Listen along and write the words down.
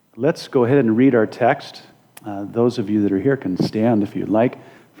Let's go ahead and read our text. Those of you that are here can stand if you'd like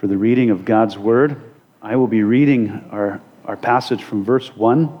for the reading of God's Word. I will be reading our passage from verse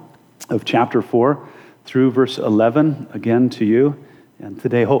 1 of chapter 4 through verse 11 again to you. And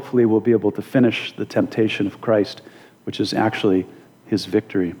today, hopefully, we'll be able to finish the temptation of Christ, which is actually his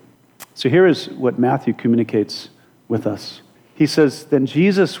victory. So here is what Matthew communicates with us. He says, "Then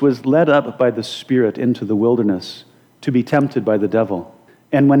Jesus was led up by the Spirit into the wilderness to be tempted by the devil.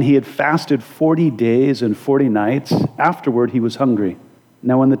 And when he had fasted 40 days and 40 nights, afterward he was hungry.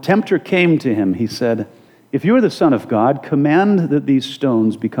 Now when the tempter came to him, he said, 'If you are the Son of God, command that these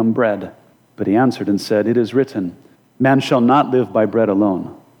stones become bread.' But he answered and said, 'It is written, man shall not live by bread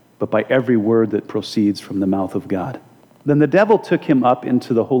alone, but by every word that proceeds from the mouth of God.' Then the devil took him up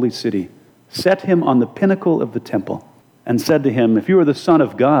into the holy city, set him on the pinnacle of the temple, and said to him, 'If you are the Son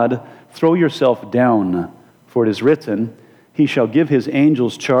of God, throw yourself down, for it is written, he shall give his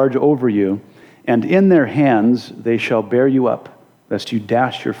angels charge over you, and in their hands they shall bear you up, lest you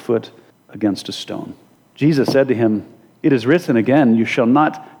dash your foot against a stone.' Jesus said to him, 'It is written again, you shall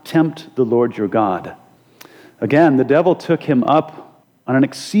not tempt the Lord your God.' Again, the devil took him up on an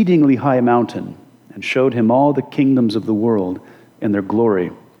exceedingly high mountain and showed him all the kingdoms of the world and their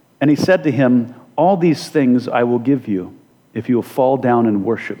glory. And he said to him, 'All these things I will give you if you will fall down and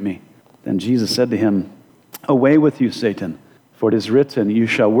worship me.' Then Jesus said to him, 'Away with you, Satan, for it is written, you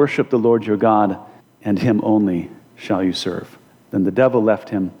shall worship the Lord your God, and him only shall you serve.' Then the devil left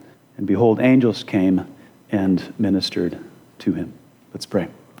him, and behold, angels came and ministered to him." Let's pray.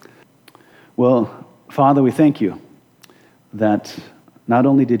 Well, Father, we thank you that not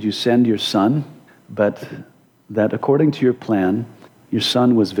only did you send your Son, but that according to your plan, your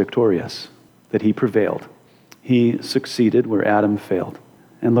Son was victorious, that he prevailed. He succeeded where Adam failed.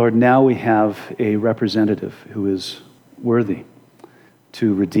 And Lord, now we have a representative who is worthy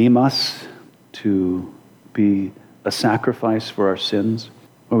to redeem us, to be a sacrifice for our sins.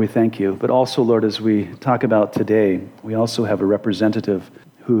 Lord, we thank you. But also, Lord, as we talk about today, we also have a representative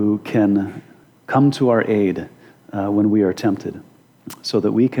who can come to our aid when we are tempted, so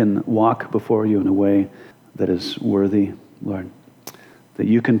that we can walk before you in a way that is worthy, Lord, that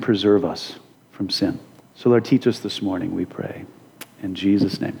you can preserve us from sin. So, Lord, teach us this morning, we pray. In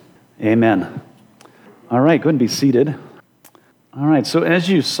Jesus' name, amen. All right, go ahead and be seated. All right, so as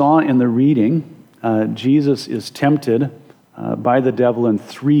you saw in the reading, Jesus is tempted by the devil in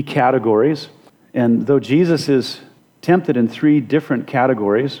three categories. And though Jesus is tempted in three different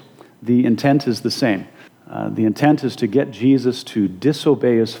categories, the intent is the same. The intent is to get Jesus to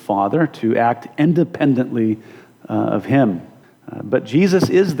disobey his Father, to act independently of him. But Jesus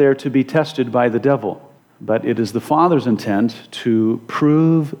is there to be tested by the devil. But it is the Father's intent to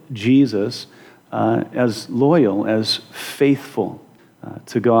prove Jesus as loyal, as faithful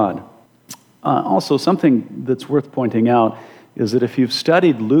to God. Also, something that's worth pointing out is that if you've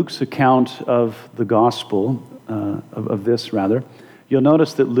studied Luke's account of the gospel, of this rather, you'll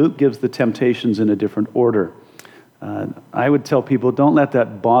notice that Luke gives the temptations in a different order. I would tell people, don't let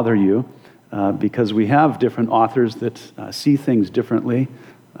that bother you, because we have different authors that see things differently.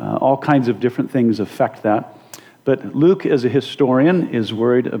 All kinds of different things affect that. But Luke, as a historian, is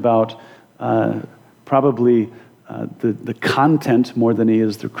worried about probably the content more than he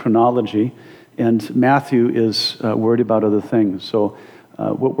is the chronology. And Matthew is worried about other things. So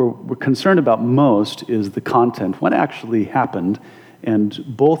what we're concerned about most is the content, what actually happened. And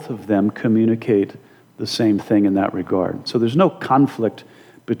both of them communicate the same thing in that regard. So there's no conflict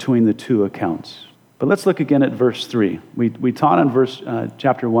between the two accounts. But let's look again at verse 3. We taught on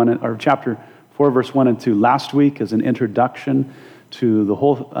chapter 4, verse 1 and 2 last week as an introduction to the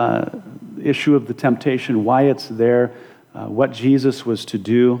whole issue of the temptation, why it's there, what Jesus was to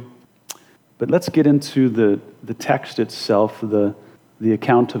do. But let's get into the text itself, the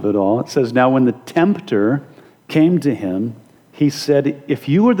account of it all. It says, "Now when the tempter came to him, he said, 'If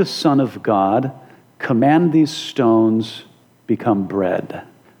you are the Son of God, command these stones become bread.'"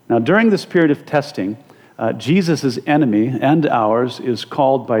 Now, during this period of testing, Jesus' enemy and ours is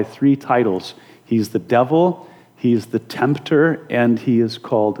called by three titles. He's the devil, he's the tempter, and he is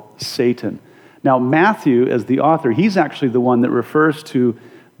called Satan. Now, Matthew, as the author, he's actually the one that refers to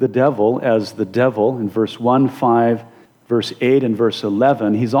the devil as the devil in verse 1, 5, verse 8, and verse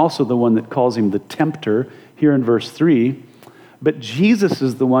 11. He's also the one that calls him the tempter here in verse 3. But Jesus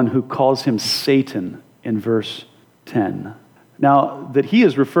is the one who calls him Satan in verse 10. Now, that he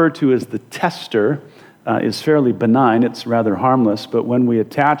is referred to as the tester is fairly benign. It's rather harmless. But when we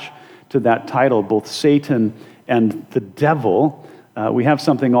attach to that title both Satan and the devil, we have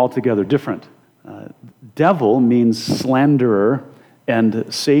something altogether different. Devil means slanderer and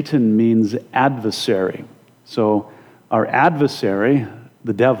Satan means adversary. So our adversary,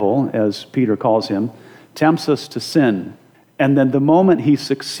 the devil, as Peter calls him, tempts us to sin. And then the moment he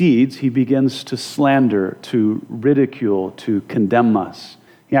succeeds, he begins to slander, to ridicule, to condemn us.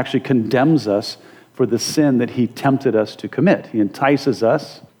 He actually condemns us for the sin that he tempted us to commit. He entices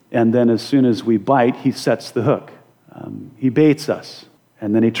us, and then as soon as we bite, he sets the hook. He baits us,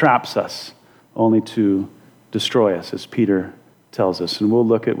 and then he traps us, only to destroy us, as Peter tells us. And we'll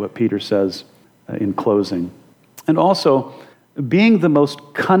look at what Peter says in closing. And also, being the most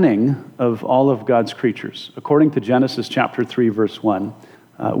cunning of all of God's creatures, according to Genesis chapter 3, verse 1,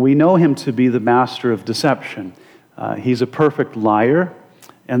 we know him to be the master of deception. He's a perfect liar,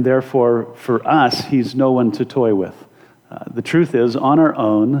 and therefore, for us, he's no one to toy with. The truth is, on our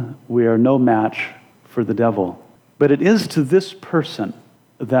own, we are no match for the devil. But it is to this person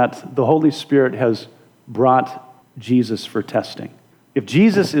that the Holy Spirit has brought Jesus for testing. If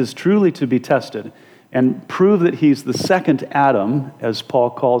Jesus is truly to be tested and prove that he's the second Adam, as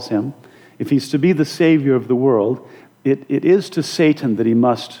Paul calls him, if he's to be the Savior of the world, it is to Satan that he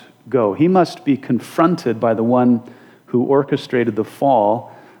must go. He must be confronted by the one who orchestrated the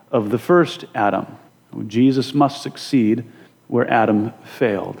fall of the first Adam. Jesus must succeed where Adam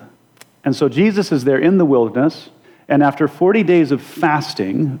failed. And so Jesus is there in the wilderness, and after 40 days of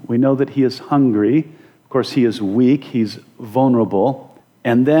fasting, we know that he is hungry. Of course, he is weak, he's vulnerable.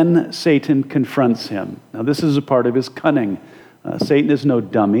 And then Satan confronts him. Now, this is a part of his cunning. Satan is no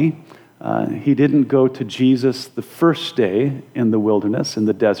dummy. He didn't go to Jesus the first day in the wilderness, in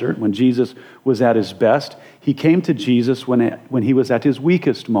the desert, when Jesus was at his best. He came to Jesus when he was at his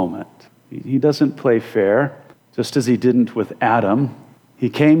weakest moment. He doesn't play fair, just as he didn't with Adam. He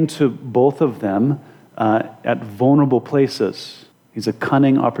came to both of them at vulnerable places. He's a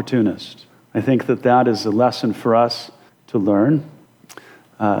cunning opportunist. I think that is a lesson for us to learn.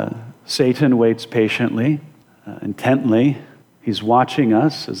 Satan waits patiently, intently. He's watching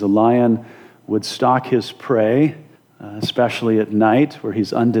us as a lion would stalk his prey, especially at night where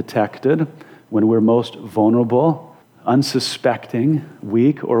he's undetected, when we're most vulnerable, unsuspecting,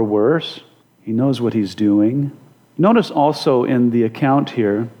 weak, or worse. He knows what he's doing. Notice also in the account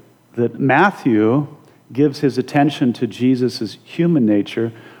here that Matthew gives his attention to Jesus' human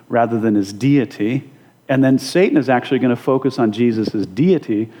nature rather than his deity. And then Satan is actually going to focus on Jesus'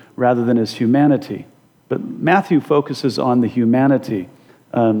 deity rather than his humanity. But Matthew focuses on the humanity.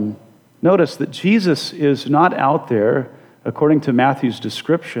 Notice that Jesus is not out there, according to Matthew's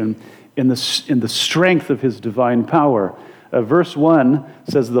description, in the strength of his divine power. Verse 1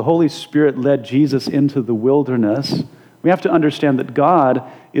 says the Holy Spirit led Jesus into the wilderness. We have to understand that God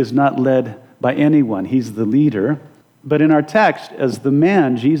is not led by anyone. He's the leader. But in our text, as the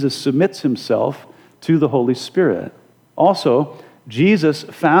man, Jesus submits himself to the Holy Spirit. Also, Jesus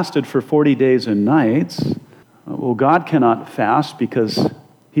fasted for 40 days and nights. Well, God cannot fast because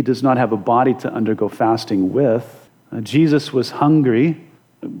he does not have a body to undergo fasting with. Jesus was hungry.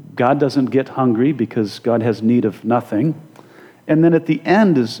 God doesn't get hungry because God has need of nothing. And then at the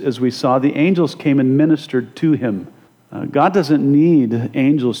end, as we saw, the angels came and ministered to him. God doesn't need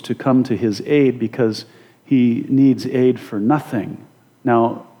angels to come to his aid because he needs aid for nothing.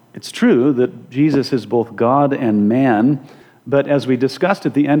 Now, it's true that Jesus is both God and man, but as we discussed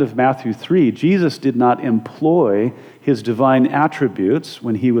at the end of Matthew 3, Jesus did not employ his divine attributes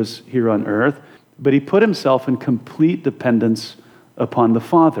when he was here on earth, but he put himself in complete dependence upon the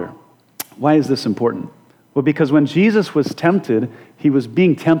Father. Why is this important? Well, because when Jesus was tempted, he was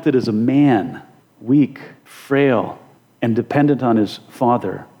being tempted as a man, weak, frail, and dependent on his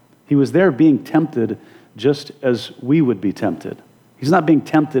Father. He was there being tempted just as we would be tempted. He's not being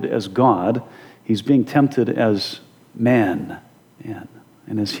tempted as God. He's being tempted as man.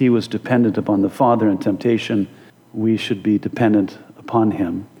 And as he was dependent upon the Father in temptation, we should be dependent upon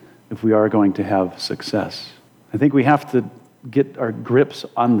him if we are going to have success. I think we have to get our grips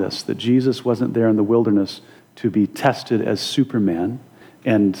on this, that Jesus wasn't there in the wilderness to be tested as Superman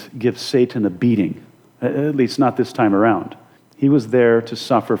and give Satan a beating, at least not this time around. He was there to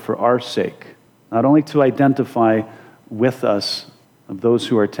suffer for our sake, not only to identify with us of those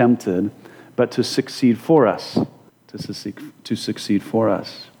who are tempted, but to succeed for us, to succeed for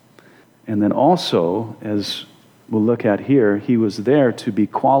us. And then also, as we'll look at here, he was there to be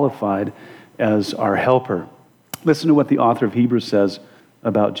qualified as our helper. Listen to what the author of Hebrews says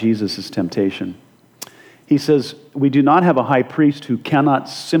about Jesus' temptation. He says, "We do not have a high priest who cannot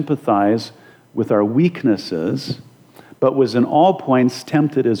sympathize with our weaknesses, but was in all points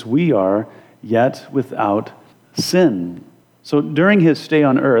tempted as we are, yet without sin." So during his stay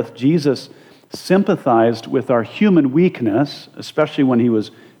on earth, Jesus sympathized with our human weakness, especially when he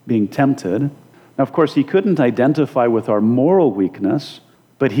was being tempted. Now, of course, he couldn't identify with our moral weakness,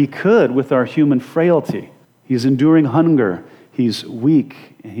 but he could with our human frailty. He's enduring hunger, he's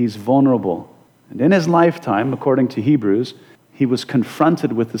weak, he's vulnerable. And in his lifetime, according to Hebrews, he was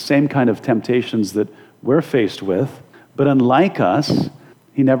confronted with the same kind of temptations that we're faced with, but unlike us,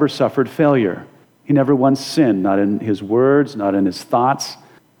 he never suffered failure. He never once sinned, not in his words, not in his thoughts,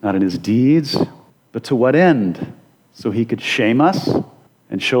 not in his deeds, but to what end? So he could shame us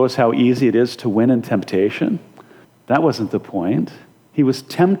and show us how easy it is to win in temptation? That wasn't the point. He was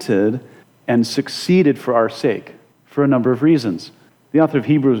tempted and succeeded for our sake, for a number of reasons. The author of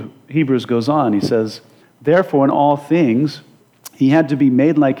Hebrews goes on, he says, "Therefore in all things he had to be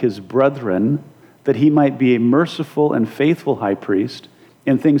made like his brethren, that he might be a merciful and faithful high priest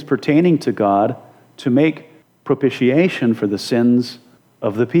in things pertaining to God, to make propitiation for the sins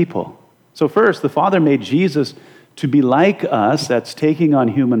of the people." So first, the Father made Jesus to be like us, that's taking on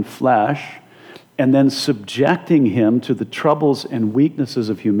human flesh, and then subjecting him to the troubles and weaknesses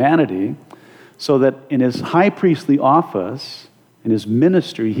of humanity, so that in his high priestly office, in his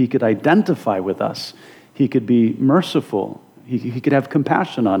ministry, he could identify with us. He could be merciful. He could have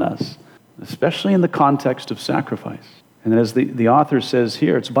compassion on us, especially in the context of sacrifice. And as the author says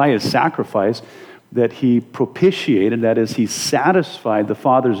here, it's by his sacrifice that he propitiated, that is, he satisfied the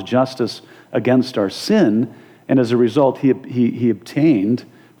Father's justice against our sin, and as a result, he obtained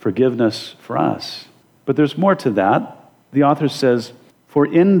forgiveness for us. But there's more to that. The author says, "For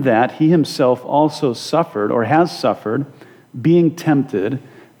in that he himself also suffered, or has suffered, being tempted,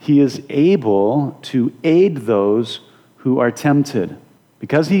 he is able to aid those who are tempted."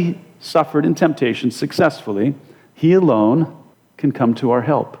 Because he suffered in temptation successfully, he alone can come to our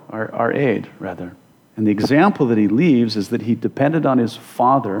help, our aid, rather. And the example that he leaves is that he depended on his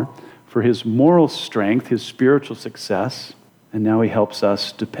Father for his moral strength, his spiritual success, and now he helps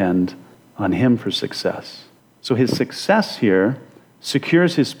us depend on him for success. So his success here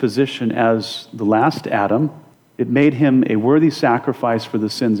secures his position as the last Adam. It made him a worthy sacrifice for the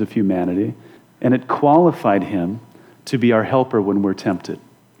sins of humanity, and it qualified him to be our helper when we're tempted.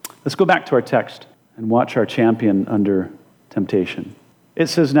 Let's go back to our text and watch our champion under temptation. It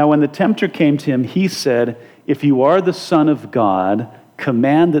says, "Now when the tempter came to him, he said, 'If you are the Son of God,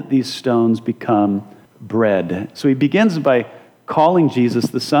 command that these stones become bread.'" So he begins by calling Jesus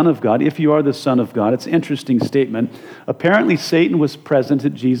the Son of God. If you are the Son of God, it's an interesting statement. Apparently, Satan was present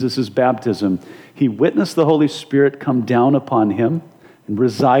at Jesus' baptism. He witnessed the Holy Spirit come down upon him and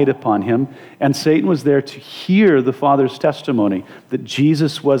reside upon him, and Satan was there to hear the Father's testimony that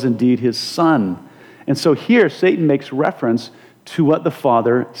Jesus was indeed his Son. And so here, Satan makes reference to what the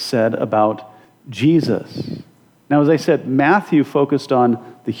Father said about Jesus. Now, as I said, Matthew focused on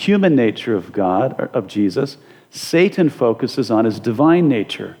the human nature of God, or of Jesus. Satan focuses on his divine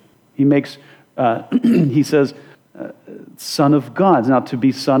nature. He makes, he says, Son of God. Now, to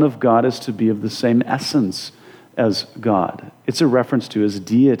be Son of God is to be of the same essence as God. It's a reference to his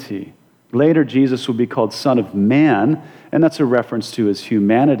deity. Later, Jesus will be called Son of Man, and that's a reference to his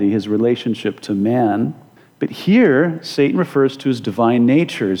humanity, his relationship to man. But here, Satan refers to his divine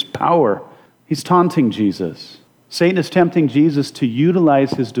nature, his power. He's taunting Jesus. Satan is tempting Jesus to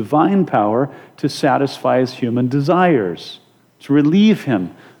utilize his divine power to satisfy his human desires, to relieve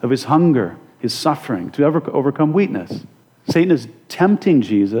him of his hunger, his suffering, to overcome weakness. Satan is tempting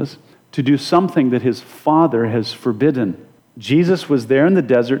Jesus to do something that his Father has forbidden. Jesus was there in the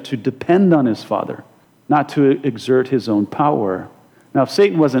desert to depend on his Father, not to exert his own power. Now, if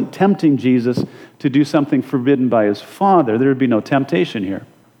Satan wasn't tempting Jesus to do something forbidden by his Father, there would be no temptation here.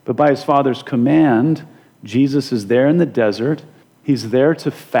 But by his Father's command, Jesus is there in the desert. He's there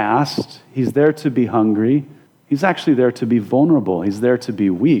to fast. He's there to be hungry. He's actually there to be vulnerable. He's there to be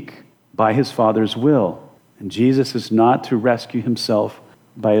weak by his Father's will. And Jesus is not to rescue himself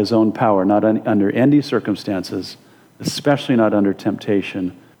by his own power, not under any circumstances, especially not under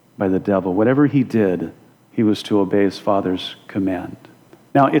temptation by the devil. Whatever he did, he was to obey his Father's command.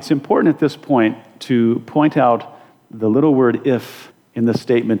 Now, it's important at this point to point out the little word "if" in the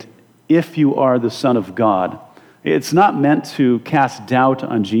statement, "if you are the Son of God." It's not meant to cast doubt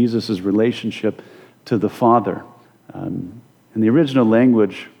on Jesus' relationship to the Father. In the original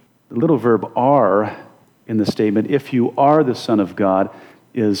language, the little verb "are" in the statement, "if you are the Son of God,"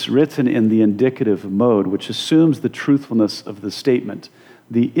 is written in the indicative mode, which assumes the truthfulness of the statement.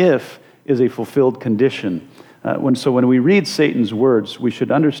 The "if" is a fulfilled condition. So when we read Satan's words, we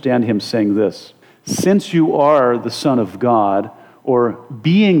should understand him saying this: "Since you are the Son of God," or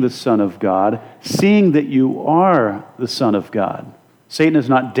 "being the Son of God, seeing that you are the Son of God." Satan is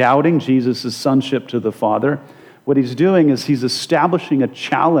not doubting Jesus' sonship to the Father. What he's doing is he's establishing a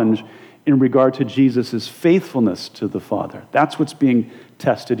challenge in regard to Jesus' faithfulness to the Father. That's what's being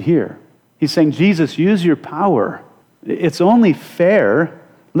tested here. He's saying, Jesus, use your power. It's only fair.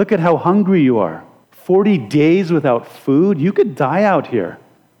 Look at how hungry you are. 40 days without food. You could die out here.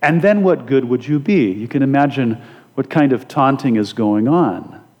 And then what good would you be? You can imagine what kind of taunting is going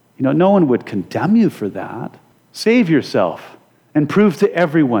on. No one would condemn you for that. Save yourself and prove to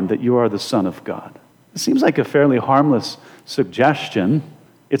everyone that you are the Son of God. It seems like a fairly harmless suggestion.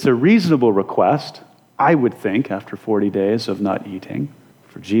 It's a reasonable request, I would think, after 40 days of not eating,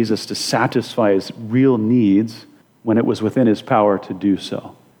 for Jesus to satisfy his real needs when it was within his power to do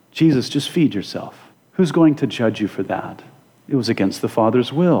so. Jesus, just feed yourself. Who's going to judge you for that? It was against the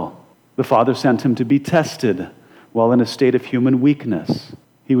Father's will. The Father sent him to be tested while in a state of human weakness.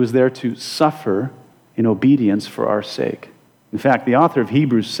 He was there to suffer in obedience for our sake. In fact, the author of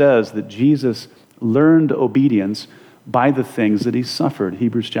Hebrews says that Jesus learned obedience by the things that he suffered.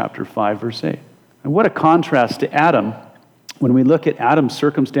 Hebrews chapter 5, verse 8. And what a contrast to Adam. When we look at Adam's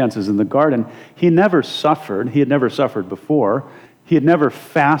circumstances in the garden, he never suffered. He had never suffered before. He had never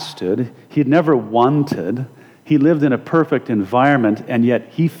fasted. He had never wanted. He lived in a perfect environment, and yet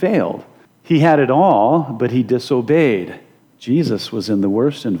he failed. He had it all, but he disobeyed. Jesus was in the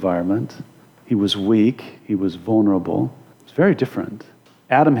worst environment. He was weak. He was vulnerable. It's very different.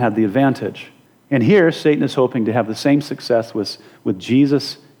 Adam had the advantage. And here, Satan is hoping to have the same success with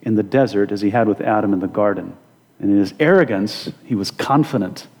Jesus in the desert as he had with Adam in the garden. And in his arrogance, he was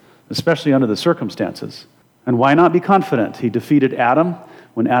confident, especially under the circumstances. And why not be confident? He defeated Adam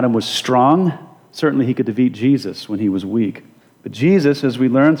when Adam was strong. Certainly he could defeat Jesus when he was weak. But Jesus, as we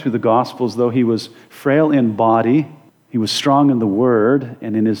learn through the Gospels, though he was frail in body, he was strong in the Word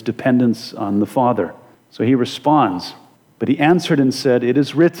and in his dependence on the Father. So he responds. But he answered and said, "It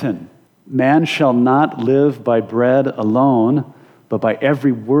is written, man shall not live by bread alone, but by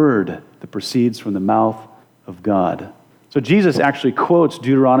every word that proceeds from the mouth of God." So Jesus actually quotes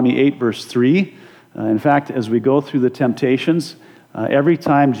Deuteronomy 8, verse 3. In fact, as we go through the temptations, every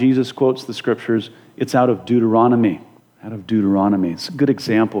time Jesus quotes the scriptures, it's out of Deuteronomy. It's a good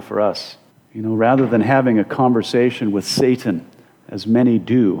example for us. Rather than having a conversation with Satan, as many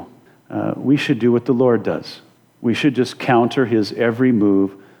do, we should do what the Lord does. We should just counter his every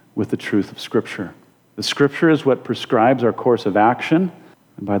move with the truth of Scripture. The Scripture is what prescribes our course of action,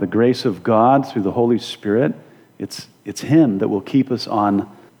 and by the grace of God, through the Holy Spirit, it's him that will keep us on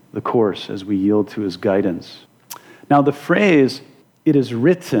the course as we yield to his guidance. Now, the phrase, "it is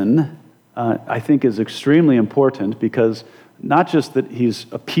written," I think is extremely important because not just that he's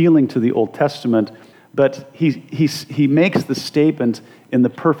appealing to the Old Testament, but he makes the statement in the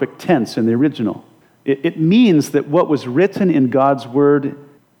perfect tense in the original. It means that what was written in God's Word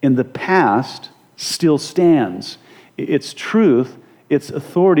in the past still stands. Its truth, its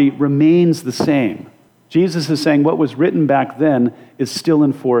authority remains the same. Jesus is saying what was written back then is still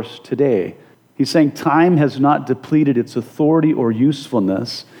in force today. He's saying time has not depleted its authority or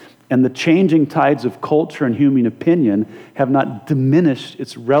usefulness, and the changing tides of culture and human opinion have not diminished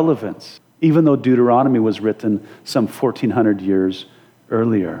its relevance, even though Deuteronomy was written some 1,400 years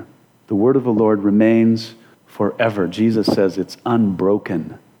earlier. The word of the Lord remains forever. Jesus says it's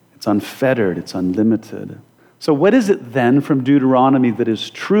unbroken, it's unfettered, it's unlimited. So what is it then from Deuteronomy that is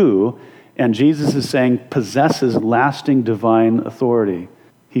true, and Jesus is saying possesses lasting divine authority?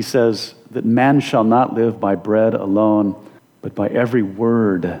 He says that man shall not live by bread alone, but by every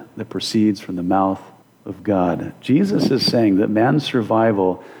word that proceeds from the mouth of God. Jesus is saying that man's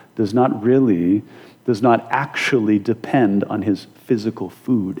survival does not actually depend on his physical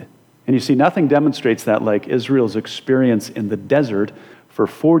food. And you see, nothing demonstrates that like Israel's experience in the desert for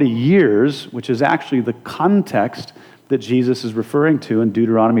 40 years, which is actually the context that Jesus is referring to in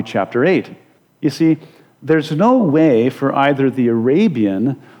Deuteronomy chapter 8. You see, there's no way for either the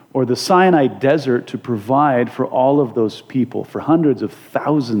Arabian or the Sinai desert to provide for all of those people, for hundreds of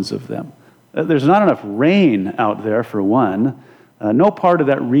thousands of them. There's not enough rain out there, for one. No part of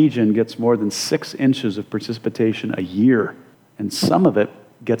that region gets more than 6 inches of precipitation a year, and some of it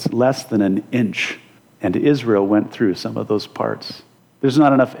gets less than an inch. And Israel went through some of those parts. There's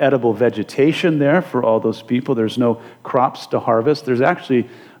not enough edible vegetation there for all those people. There's no crops to harvest. There's actually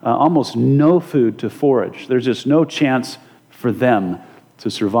almost no food to forage. There's just no chance for them to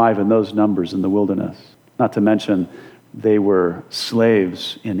survive in those numbers in the wilderness. Not to mention, they were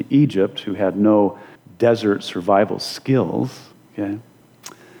slaves in Egypt who had no desert survival skills. Okay?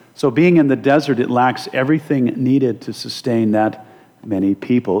 So being in the desert, it lacks everything needed to sustain that many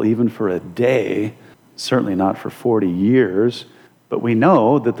people, even for a day, certainly not for 40 years. But we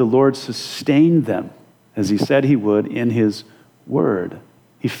know that the Lord sustained them, as he said he would in his word.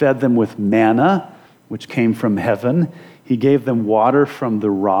 He fed them with manna, which came from heaven. He gave them water from the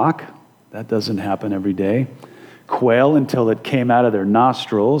rock. That doesn't happen every day. Quail until it came out of their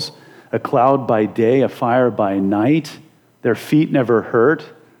nostrils. A cloud by day, a fire by night. Their feet never hurt.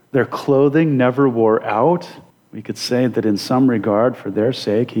 Their clothing never wore out. We could say that in some regard, for their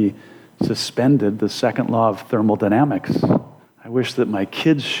sake, he suspended the second law of thermodynamics. I wish that my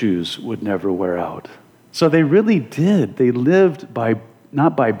kids' shoes would never wear out. So they really did. They lived by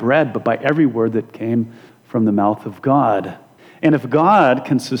not by bread, but by every word that came from the mouth of God. And if God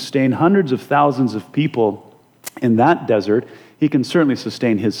can sustain hundreds of thousands of people in that desert, he can certainly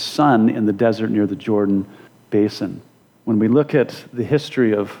sustain his son in the desert near the Jordan Basin. When we look at the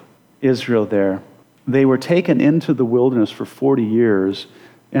history of Israel there, they were taken into the wilderness for 40 years,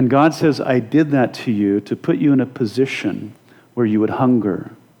 and God says, I did that to you to put you in a position where you would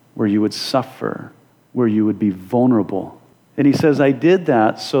hunger, where you would suffer, where you would be vulnerable. And he says, I did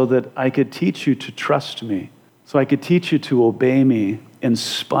that so that I could teach you to trust me, so I could teach you to obey me in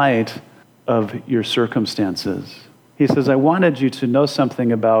spite of your circumstances. He says, I wanted you to know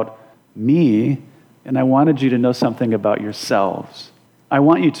something about me, and I wanted you to know something about yourselves. I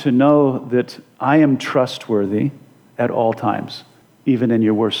want you to know that I am trustworthy at all times, even in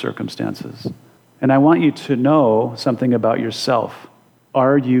your worst circumstances. And I want you to know something about yourself.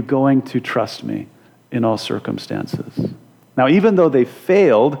 Are you going to trust me in all circumstances? Now, even though they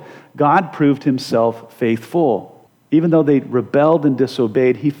failed, God proved himself faithful. Even though they rebelled and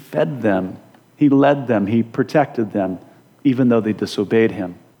disobeyed, he fed them, he led them, he protected them, even though they disobeyed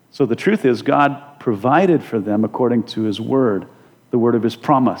him. So the truth is, God provided for them according to his word, the word of his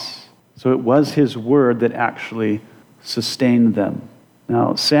promise. So it was his word that actually sustained them.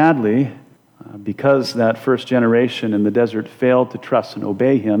 Now, sadly, because that first generation in the desert failed to trust and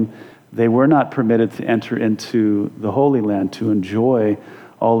obey him, they were not permitted to enter into the Holy Land to enjoy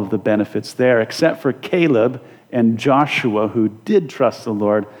all of the benefits there, except for Caleb and Joshua, who did trust the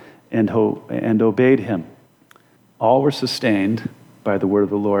Lord and obeyed him. All were sustained by the word of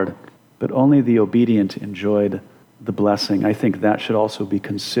the Lord, but only the obedient enjoyed the blessing. I think that should also be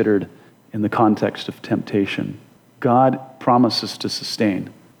considered in the context of temptation. God promises to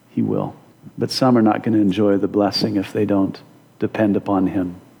sustain. He will. But some are not going to enjoy the blessing if they don't depend upon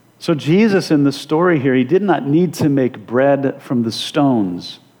him. So Jesus in the story here, he did not need to make bread from the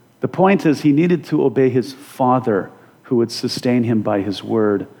stones. The point is he needed to obey his Father, who would sustain him by his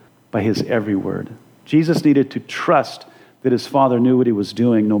word, by his every word. Jesus needed to trust that his Father knew what he was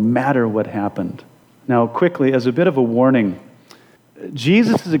doing no matter what happened. Now, quickly, as a bit of a warning,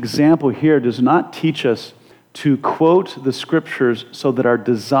 Jesus' example here does not teach us to quote the scriptures so that our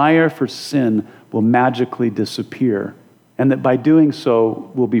desire for sin will magically disappear, and that by doing so,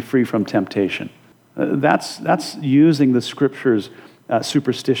 we'll be free from temptation. That's using the scriptures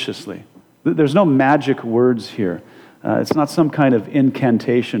superstitiously. There's no magic words here. It's not some kind of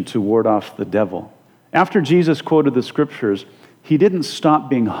incantation to ward off the devil. After Jesus quoted the scriptures, he didn't stop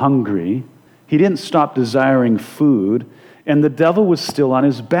being hungry. He didn't stop desiring food, and the devil was still on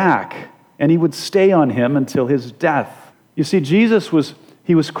his back, and he would stay on him until his death. You see, Jesus was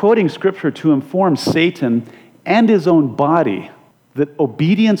quoting scripture to inform Satan and his own body that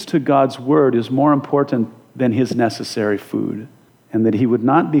obedience to God's word is more important than his necessary food, and that he would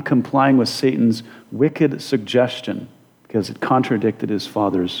not be complying with Satan's wicked suggestion because it contradicted his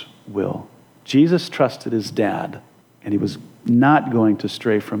Father's will. Jesus trusted his dad, and he was not going to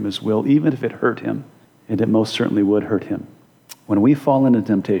stray from his will, even if it hurt him, and it most certainly would hurt him. When we fall into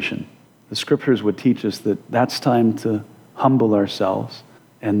temptation, the scriptures would teach us that that's time to humble ourselves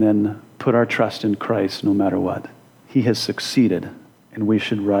and then put our trust in Christ no matter what. He has succeeded, and we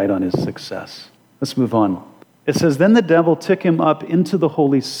should ride on his success. Let's move on. It says, then the devil took him up into the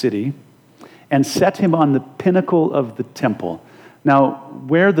holy city and set him on the pinnacle of the temple. Now,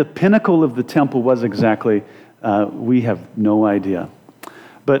 where the pinnacle of the temple was exactly, we have no idea.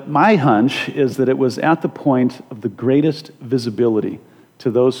 But my hunch is that it was at the point of the greatest visibility to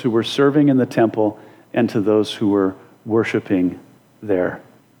those who were serving in the temple and to those who were worshiping there.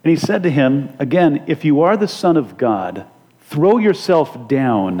 And he said to him, again, if you are the Son of God, throw yourself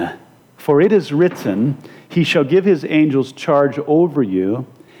down, for it is written, he shall give his angels charge over you,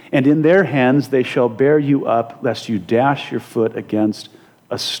 and in their hands they shall bear you up, lest you dash your foot against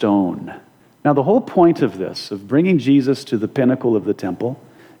a stone. Now, the whole point of this, of bringing Jesus to the pinnacle of the temple,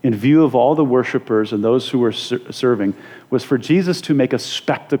 in view of all the worshipers and those who were serving, was for Jesus to make a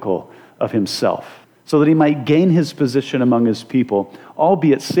spectacle of himself, so that he might gain his position among his people,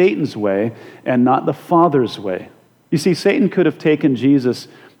 albeit Satan's way and not the Father's way. You see, Satan could have taken Jesus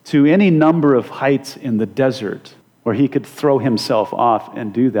to any number of heights in the desert where he could throw himself off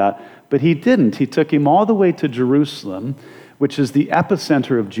and do that, but he didn't. He took him all the way to Jerusalem, which is the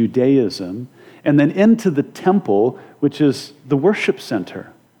epicenter of Judaism, and then into the temple, which is the worship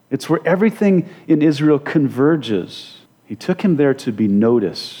center. It's where everything in Israel converges. He took him there to be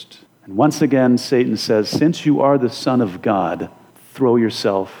noticed. And once again, Satan says, since you are the Son of God, throw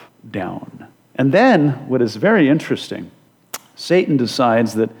yourself down. And then, what is very interesting, Satan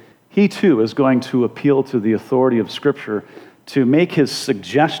decides that he too is going to appeal to the authority of Scripture to make his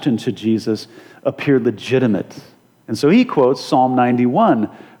suggestion to Jesus appear legitimate. And so he quotes Psalm 91,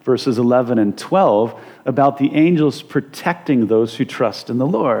 verses 11 and 12, about the angels protecting those who trust in the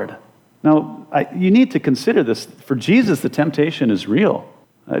Lord. Now, you need to consider this. For Jesus, the temptation is real.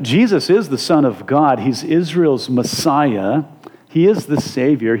 Jesus is the Son of God. He's Israel's Messiah. He is the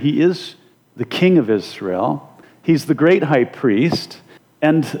Savior. He is the King of Israel. He's the great high priest.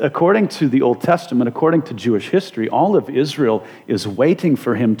 And according to the Old Testament, according to Jewish history, all of Israel is waiting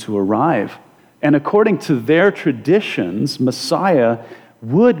for him to arrive. And according to their traditions, Messiah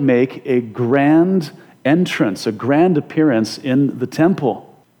would make a grand entrance, a grand appearance in the temple.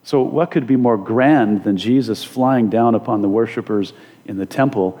 So what could be more grand than Jesus flying down upon the worshipers in the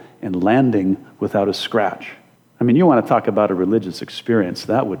temple and landing without a scratch? I mean, you want to talk about a religious experience.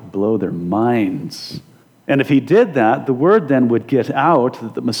 That would blow their minds. And if he did that, the word then would get out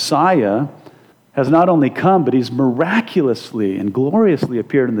that the Messiah has not only come, but he's miraculously and gloriously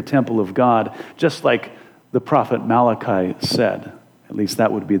appeared in the temple of God, just like the prophet Malachi said. At least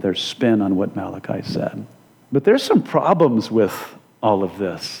that would be their spin on what Malachi said. But there's some problems with all of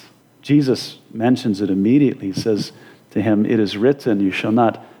this. Jesus mentions it immediately. He says to him, "It is written, you shall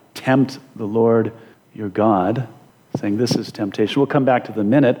not tempt the Lord your God," saying this is temptation. We'll come back to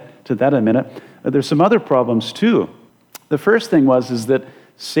that in a minute. There's some other problems too. The first thing is that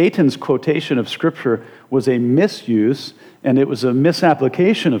Satan's quotation of Scripture was a misuse, and it was a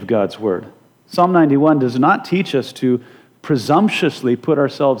misapplication of God's word. Psalm 91 does not teach us to presumptuously put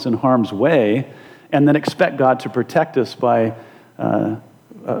ourselves in harm's way and then expect God to protect us by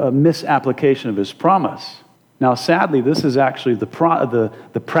a misapplication of his promise. Now, sadly, this is actually the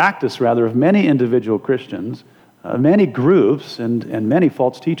practice, of many individual Christians, many groups, and many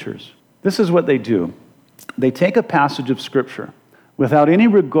false teachers. This is what they do. They take a passage of Scripture without any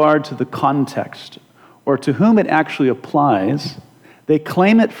regard to the context or to whom it actually applies. They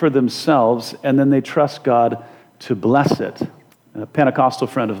claim it for themselves, and then they trust God to bless it. A Pentecostal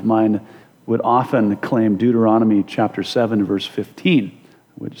friend of mine would often claim Deuteronomy chapter 7, verse 15,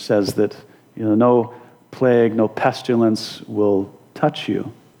 which says that no plague, no pestilence will touch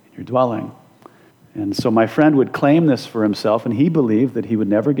you in your dwelling. And so my friend would claim this for himself, and he believed that he would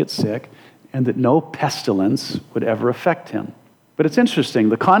never get sick and that no pestilence would ever affect him. But it's interesting.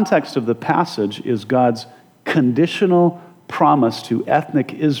 The context of the passage is God's conditional promise to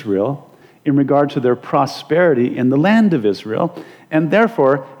ethnic Israel in regard to their prosperity in the land of Israel, and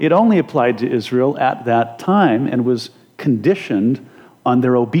therefore it only applied to Israel at that time and was conditioned on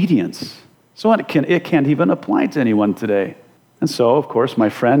their obedience. So it can't even apply to anyone today. And so, of course, my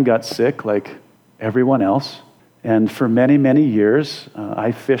friend got sick like everyone else, and for many, many years,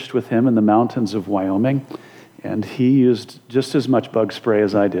 I fished with him in the mountains of Wyoming, and he used just as much bug spray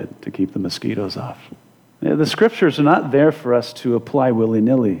as I did to keep the mosquitoes off. The Scriptures are not there for us to apply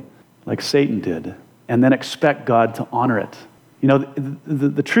willy-nilly, like Satan did, and then expect God to honor it.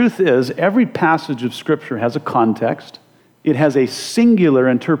 The truth is, every passage of Scripture has a context. It has a singular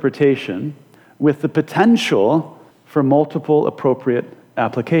interpretation with the potential for multiple appropriate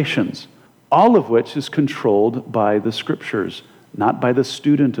applications, all of which is controlled by the Scriptures, not by the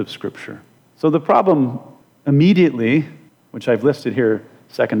student of Scripture. So the problem immediately, which I've listed here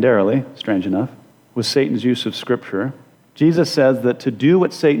secondarily, strange enough, was Satan's use of Scripture. Jesus says that to do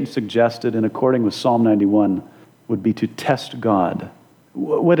what Satan suggested in according with Psalm 91 would be to test God.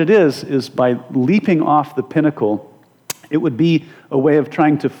 What it is by leaping off the pinnacle, it would be a way of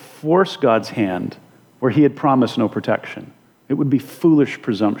trying to force God's hand where he had promised no protection. It would be foolish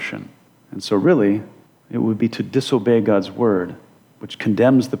presumption. And so really, it would be to disobey God's word, which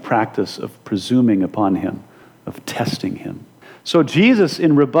condemns the practice of presuming upon him, of testing him. So Jesus,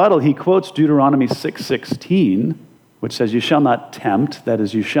 in rebuttal, he quotes Deuteronomy 6:16, which says, "You shall not tempt," that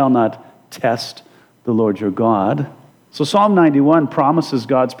is, you shall not test the Lord your God. So Psalm 91 promises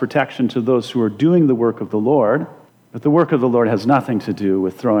God's protection to those who are doing the work of the Lord, but the work of the Lord has nothing to do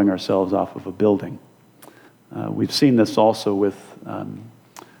with throwing ourselves off of a building. We've seen this also with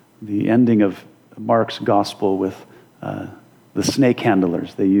the ending of Mark's gospel with the snake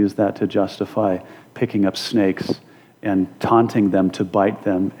handlers. They use that to justify picking up snakes and taunting them to bite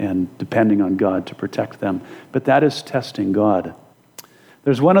them and depending on God to protect them. But that is testing God.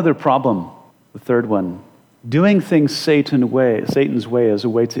 There's one other problem, the third one. Doing things Satan's way as a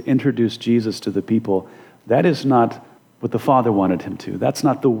way to introduce Jesus to the people, that is not what the Father wanted him to. That's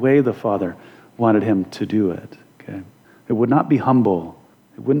not the way the Father wanted him to do it. Okay? It would not be humble.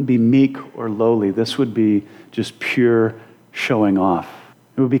 It wouldn't be meek or lowly. This would be just pure showing off.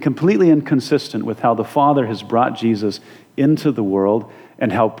 It would be completely inconsistent with how the Father has brought Jesus into the world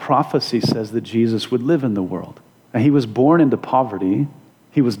and how prophecy says that Jesus would live in the world. Now, he was born into poverty.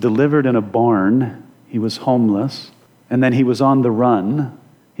 He was delivered in a barn. He was homeless. And then he was on the run.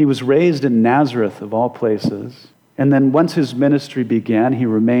 He was raised in Nazareth, of all places. And then once his ministry began, he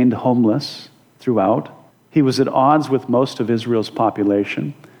remained homeless throughout. He was at odds with most of Israel's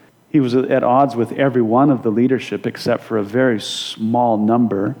population. He was at odds with every one of the leadership except for a very small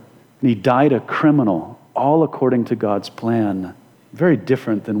number. And he died a criminal, all according to God's plan. Very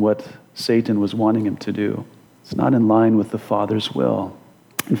different than what Satan was wanting him to do. It's not in line with the Father's will.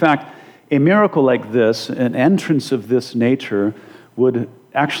 In fact, a miracle like this, an entrance of this nature, would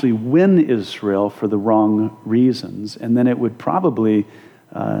actually win Israel for the wrong reasons, and then it would probably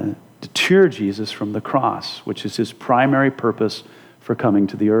deter Jesus from the cross, which is his primary purpose for coming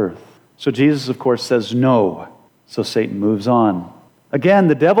to the earth. So Jesus, of course, says no. So Satan moves on. Again,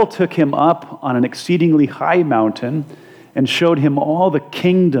 the devil took him up on an exceedingly high mountain and showed him all the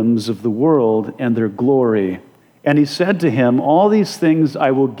kingdoms of the world and their glory. And he said to him, all these things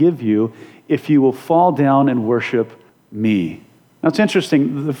I will give you if you will fall down and worship me. Now it's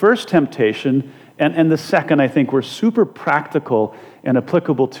interesting, the first temptation and the second, I think, were super practical and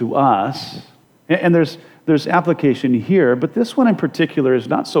applicable to us. And there's application here, but this one in particular is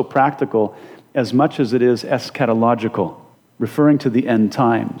not so practical as much as it is eschatological, referring to the end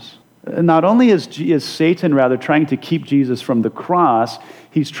times. Not only is Satan rather trying to keep Jesus from the cross,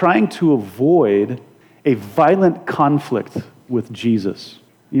 he's trying to avoid a violent conflict with Jesus.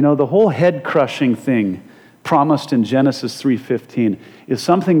 You know, the whole head-crushing thing promised in Genesis 3:15 is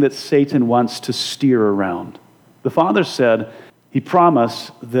something that Satan wants to steer around. The Father said, he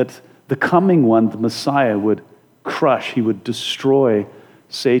promised that the coming one, the Messiah, would crush, he would destroy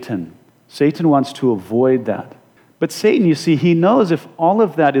Satan. Satan wants to avoid that. But Satan, you see, he knows if all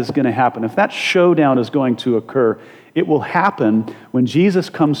of that is going to happen, if that showdown is going to occur, it will happen when Jesus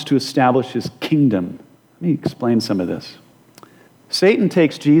comes to establish his kingdom. Let me explain some of this. Satan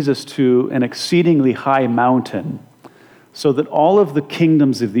takes Jesus to an exceedingly high mountain so that all of the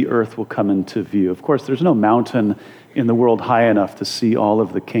kingdoms of the earth will come into view. Of course, there's no mountain in the world high enough to see all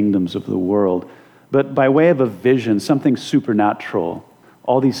of the kingdoms of the world. But by way of a vision, something supernatural,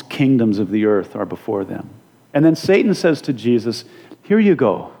 all these kingdoms of the earth are before them. And then Satan says to Jesus, here you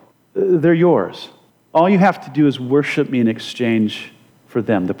go. They're yours. All you have to do is worship me in exchange for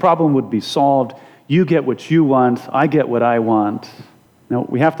them. The problem would be solved. You get what you want, I get what I want. Now,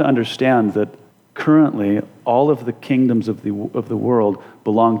 we have to understand that currently all of the kingdoms of the world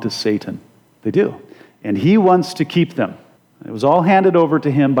belong to Satan. They do. And he wants to keep them. It was all handed over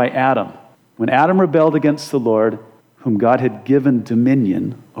to him by Adam. When Adam rebelled against the Lord, whom God had given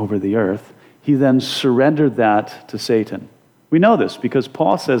dominion over the earth, he then surrendered that to Satan. We know this because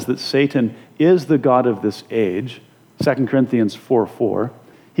Paul says that Satan is the god of this age, 2 Corinthians 4:4.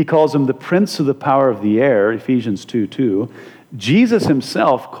 He calls him the prince of the power of the air, Ephesians 2:2. Jesus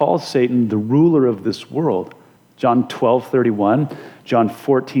himself calls Satan the ruler of this world, John 12:31, John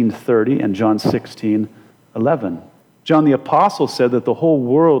 14:30, and John 16:11. John the Apostle said that the whole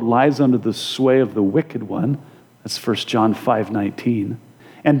world lies under the sway of the wicked one. That's 1 John 5:19.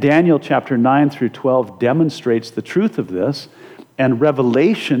 And Daniel chapter 9 through 12 demonstrates the truth of this, and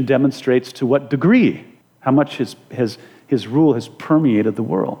Revelation demonstrates to what degree, how much his rule has permeated the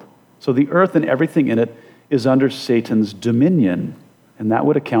world. So the earth and everything in it is under Satan's dominion. And that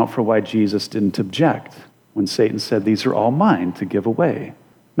would account for why Jesus didn't object when Satan said, these are all mine to give away.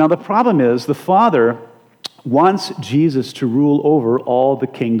 Now the problem is the Father wants Jesus to rule over all the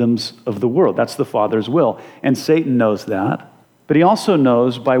kingdoms of the world. That's the Father's will. And Satan knows that. But he also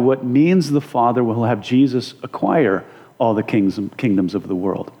knows by what means the Father will have Jesus acquire all the kingdoms of the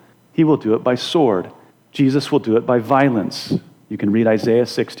world. He will do it by sword. Jesus will do it by violence. You can read Isaiah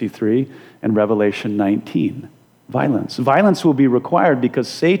 63 and Revelation 19. Violence. Violence will be required because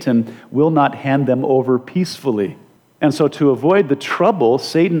Satan will not hand them over peacefully. And so to avoid the trouble,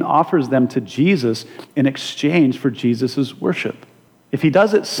 Satan offers them to Jesus in exchange for Jesus' worship. If he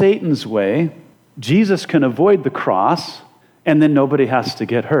does it Satan's way, Jesus can avoid the cross, and then nobody has to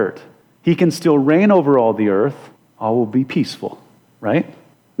get hurt. He can still reign over all the earth. All will be peaceful, right?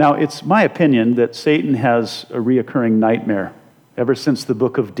 Now, it's my opinion that Satan has a reoccurring nightmare ever since the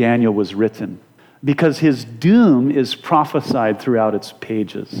book of Daniel was written, because his doom is prophesied throughout its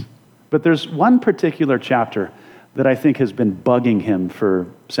pages. But there's one particular chapter that I think has been bugging him for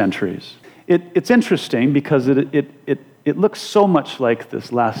centuries. It's interesting because it looks so much like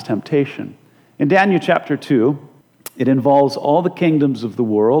this last temptation. In Daniel chapter 2, it involves all the kingdoms of the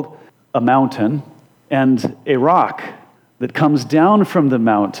world, a mountain, and a rock that comes down from the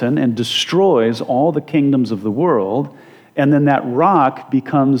mountain and destroys all the kingdoms of the world, and then that rock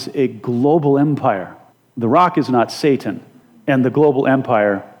becomes a global empire. The rock is not Satan, and the global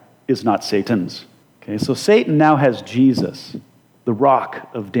empire is not Satan's. Okay, so Satan now has Jesus, the rock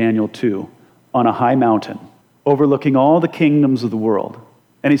of Daniel 2, on a high mountain, overlooking all the kingdoms of the world.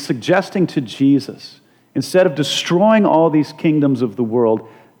 And he's suggesting to Jesus, instead of destroying all these kingdoms of the world,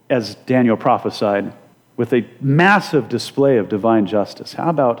 as Daniel prophesied, with a massive display of divine justice, how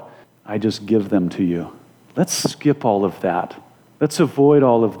about I just give them to you? Let's skip all of that. Let's avoid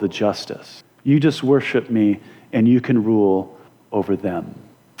all of the justice. You just worship me, and you can rule over them.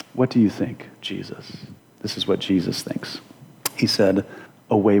 What do you think, Jesus? This is what Jesus thinks. He said,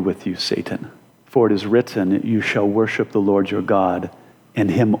 "Away with you, Satan. For it is written, you shall worship the Lord your God,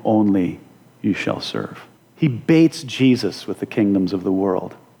 and him only you shall serve." He baits Jesus with the kingdoms of the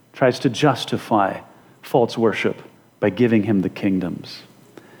world, tries to justify false worship by giving him the kingdoms.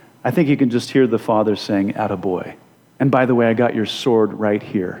 I think you can just hear the Father saying, "Attaboy. And by the way, I got your sword right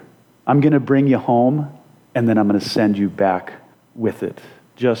here. I'm going to bring you home, and then I'm going to send you back with it,"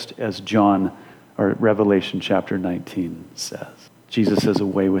 just as John, or Revelation chapter 19 says. Jesus says,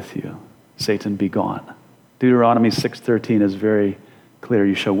 "Away with you. Satan, be gone." Deuteronomy 6:13 is very clear.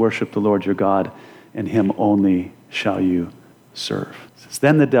 You shall worship the Lord your God, and him only shall you serve. It says,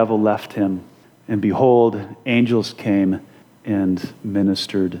 then the devil left him, and behold, angels came and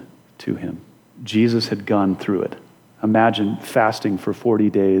ministered to him. Jesus had gone through it. Imagine fasting for 40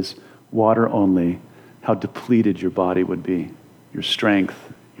 days, water only, how depleted your body would be, your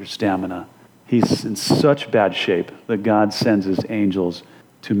strength, your stamina. He's in such bad shape that God sends his angels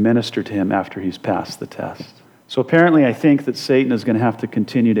to minister to him after he's passed the test. So apparently I think that Satan is going to have to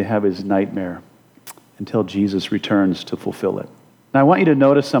continue to have his nightmare until Jesus returns to fulfill it. Now I want you to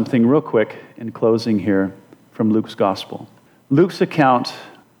notice something real quick in closing here from Luke's gospel. Luke's account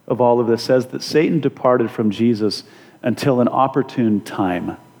of all of this says that Satan departed from Jesus until an opportune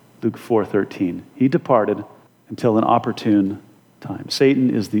time. Luke 4:13. He departed until an opportune time. Satan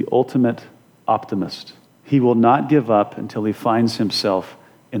is the ultimate optimist. He will not give up until he finds himself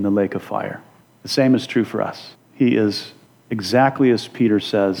in the lake of fire. The same is true for us. He is exactly as Peter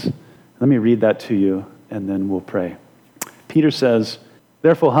says. Let me read that to you, and then we'll pray. Peter says,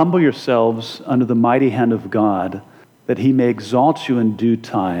 "Therefore humble yourselves under the mighty hand of God, that he may exalt you in due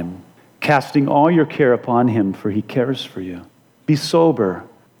time, casting all your care upon him, for he cares for you. Be sober,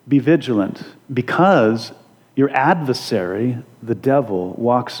 be vigilant, because your adversary, the devil,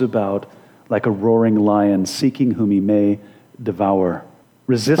 walks about like a roaring lion, seeking whom he may devour.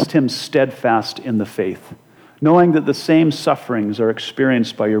 Resist him steadfast in the faith, knowing that the same sufferings are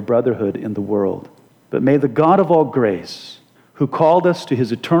experienced by your brotherhood in the world. But may the God of all grace, who called us to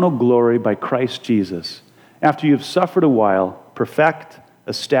his eternal glory by Christ Jesus, after you have suffered a while, perfect,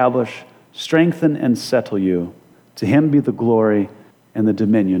 establish, strengthen, and settle you. To him be the glory and the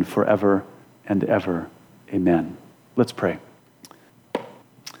dominion forever and ever. Amen." Let's pray.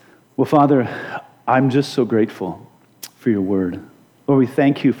 Well, Father, I'm just so grateful for your word. Lord, we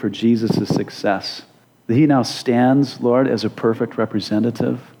thank you for Jesus' success, that he now stands, Lord, as a perfect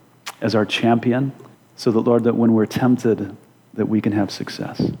representative, as our champion, so that, Lord, that when we're tempted, that we can have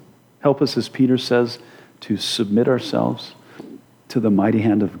success. Help us, as Peter says, to submit ourselves to the mighty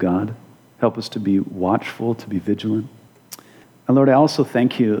hand of God. Help us to be watchful, to be vigilant. And Lord, I also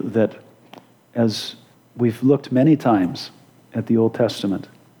thank you that as we've looked many times at the Old Testament,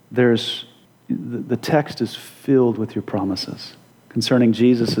 the text is filled with your promises. Concerning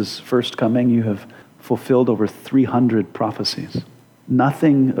Jesus' first coming, you have fulfilled over 300 prophecies.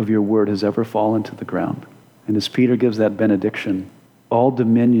 Nothing of your word has ever fallen to the ground. And as Peter gives that benediction, all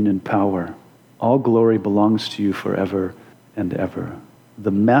dominion and power, all glory belongs to you forever and ever.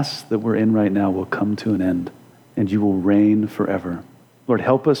 The mess that we're in right now will come to an end, and you will reign forever. Lord,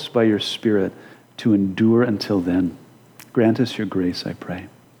 help us by your Spirit to endure until then. Grant us your grace, I pray.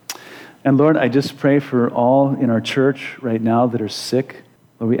 And Lord, I just pray for all in our church right now that are sick.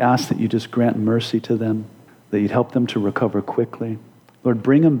 Lord, we ask that you just grant mercy to them, that you'd help them to recover quickly. Lord,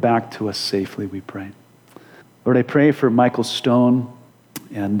 bring them back to us safely, we pray. Lord, I pray for Michael Stone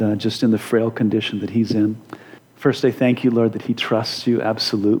and just in the frail condition that he's in. First, I thank you, Lord, that he trusts you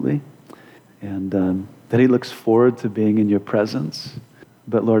absolutely, and that he looks forward to being in your presence.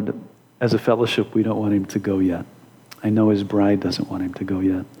 But Lord, as a fellowship, we don't want him to go yet. I know his bride doesn't want him to go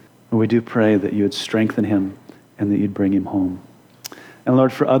yet. And we do pray that you would strengthen him and that you'd bring him home. And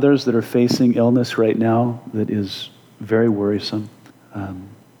Lord, for others that are facing illness right now that is very worrisome, Lord,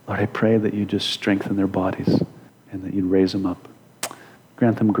 I pray that you just strengthen their bodies and that you'd raise them up.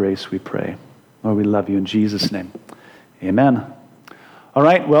 Grant them grace, we pray. Lord, we love you in Jesus' name. Amen. All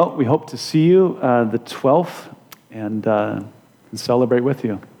right, well, we hope to see you the 12th and celebrate with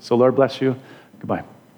you. So Lord bless you. Goodbye.